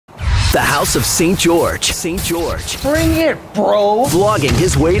The House of St. George. St. George. Bring it, bro. Vlogging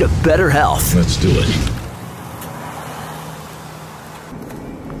his way to better health. Let's do it.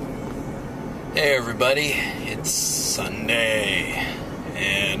 Hey everybody, it's Sunday,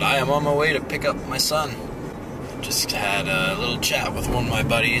 and I am on my way to pick up my son. Just had a little chat with one of my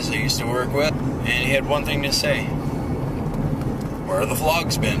buddies I used to work with, and he had one thing to say. Where have the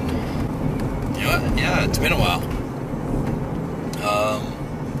vlogs been? You know what? Yeah, it's been a while.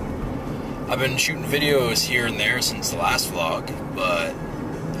 I've been shooting videos here and there since the last vlog, but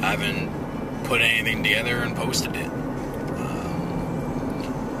I haven't put anything together and posted it.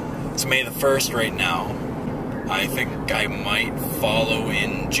 It's May the 1st right now. I think I might follow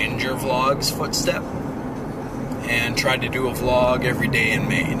in Ginger Vlog's footstep and try to do a vlog every day in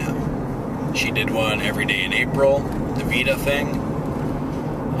May now. She did one every day in April, the Vita thing.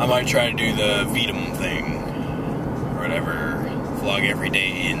 I might try to do the VEDM thing, or whatever, vlog every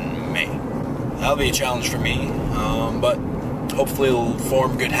day in May. That'll be a challenge for me, but hopefully it'll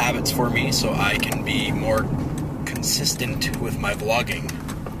form good habits for me so I can be more consistent with my vlogging.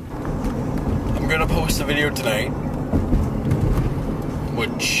 I'm gonna post a video tonight,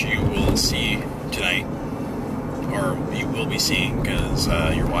 which you will see tonight, or you will be seeing because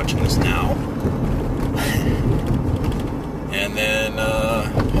you're watching this now. And then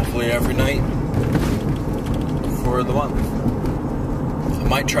hopefully every night for the month. I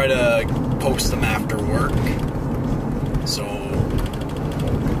might try to post them after work, so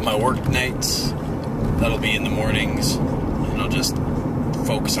my work nights, that'll be in the mornings, and I'll just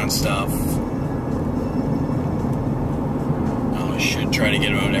focus on stuff. I should try to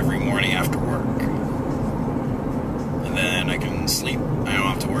get them out every morning after work, and then I can sleep. I don't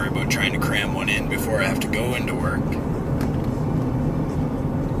have to worry about trying to cram one in before I have to go into work.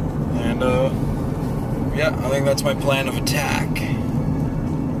 And yeah, I think that's my plan of attack.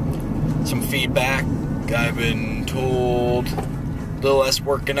 Some feedback, I've been told a little less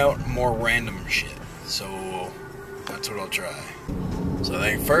working out, more random shit, so that's what I'll try. So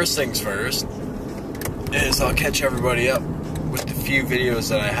I think first things first is I'll catch everybody up with the few videos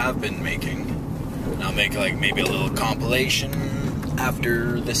that I have been making, and I'll make like maybe a little compilation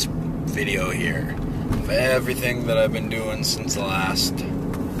after this video here of everything that I've been doing since the last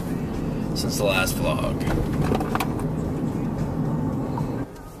vlog.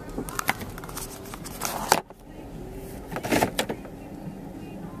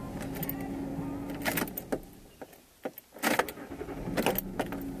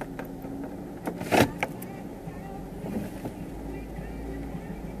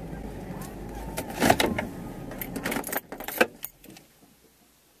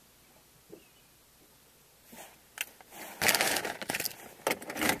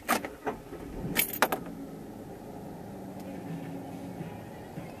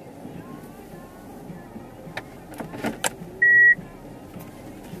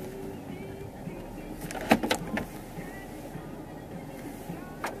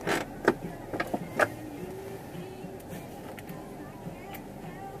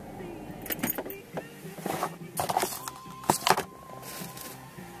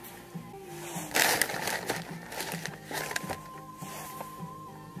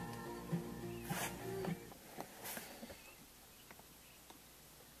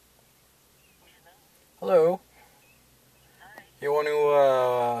 Hello. Hi. You want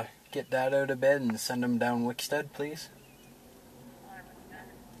to get Dad out of bed and send him down Wickstead, please? Why, what's the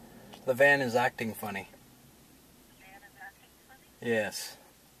matter? The van is acting funny. The van is acting funny? Yes.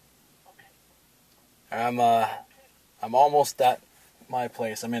 Okay. I'm almost at my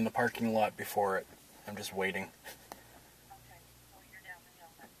place. I'm in the parking lot before it. I'm just waiting. Okay. Oh, you're down the hill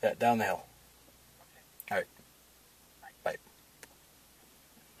then? Yeah, down the hill. Okay. Alright. Bye.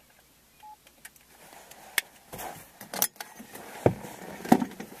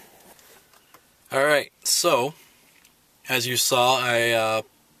 Alright, so, as you saw, I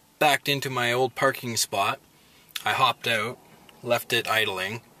backed into my old parking spot. I hopped out, left it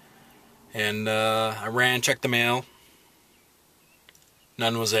idling, and I ran, checked the mail.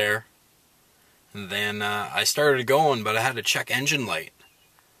 None was there. And then I started going, but I had to check engine light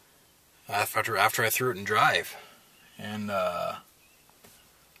after I threw it in drive. And I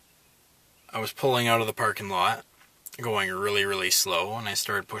was pulling out of the parking lot, going really, really slow, and I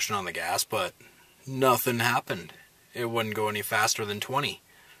started pushing on the gas, but nothing happened. It wouldn't go any faster than 20.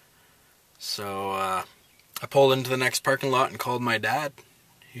 So I pulled into the next parking lot and called my dad.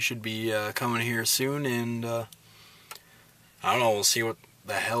 He should be coming here soon, and I don't know, we'll see what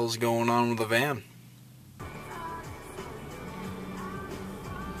the hell's going on with the van.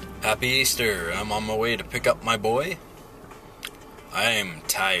 Happy Easter. I'm on my way to pick up my boy. I am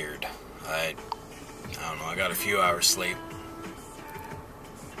tired. I don't know, I got a few hours sleep.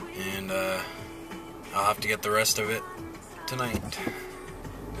 And I'll have to get the rest of it tonight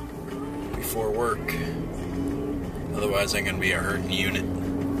before work. Otherwise I'm gonna be a hurting unit.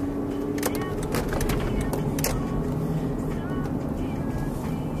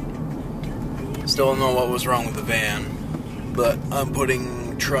 Still don't know what was wrong with the van, but I'm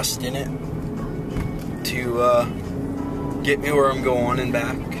putting trust in it to get me where I'm going and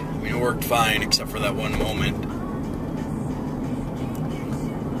back. I mean, it worked fine except for that one moment.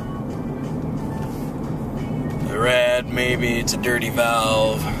 I read maybe it's a dirty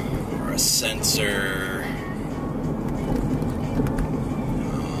valve or a sensor.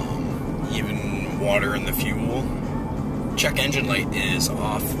 Even water in the fuel. Check engine light is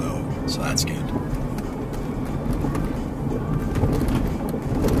off though, so that's good.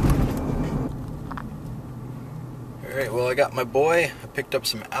 Alright, well I got my boy. I picked up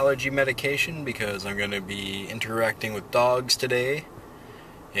some allergy medication because I'm going to be interacting with dogs today.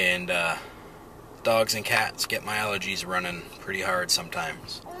 And dogs and cats get my allergies running pretty hard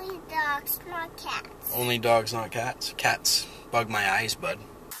sometimes. Only dogs, not cats. Only dogs, not cats. Cats bug my eyes, bud.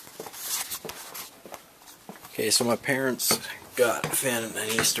 Okay, so my parents got Finn an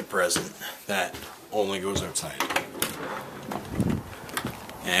Easter present that only goes outside.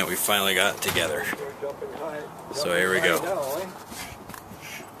 And we finally got it together. So here we go. Now, eh?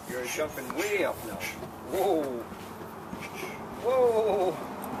 You're jumping way up now. Whoa. Whoa.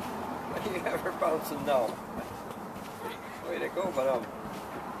 You ever bouncing now? Way to go, madam.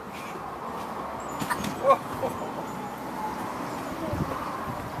 Whoa.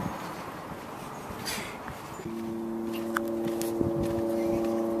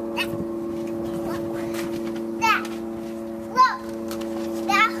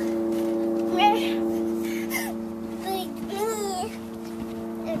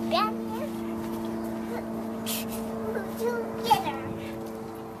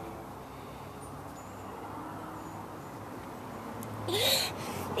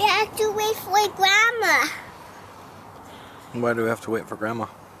 We have to wait for Grandma. Why do we have to wait for Grandma?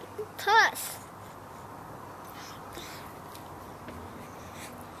 Cause.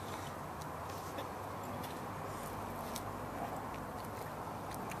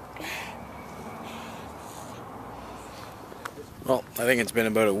 Well, I think it's been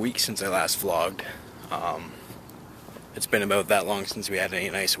about a week since I last vlogged. It's been about that long since we had any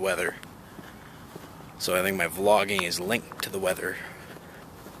nice weather. So I think my vlogging is linked to the weather.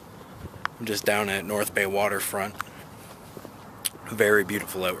 I'm just down at North Bay waterfront. Very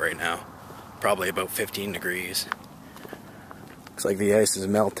beautiful out right now. Probably about 15 degrees. Looks like the ice is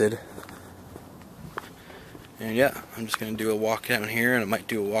melted. And yeah, I'm just going to do a walk down here, and I might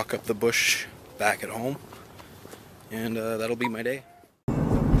do a walk up the bush back at home. And that'll be my day.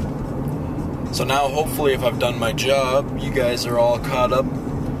 So now hopefully if I've done my job, you guys are all caught up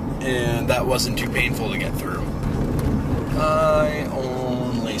and that wasn't too painful to get through. I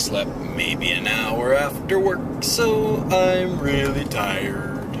only slept maybe an hour after work, so I'm really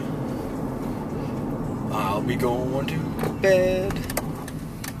tired. I'll be going to bed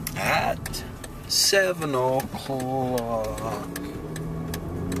at 7 o'clock.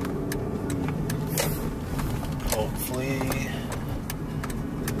 Hopefully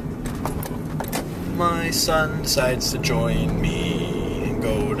my son decides to join me and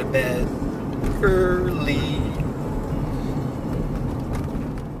go to bed early.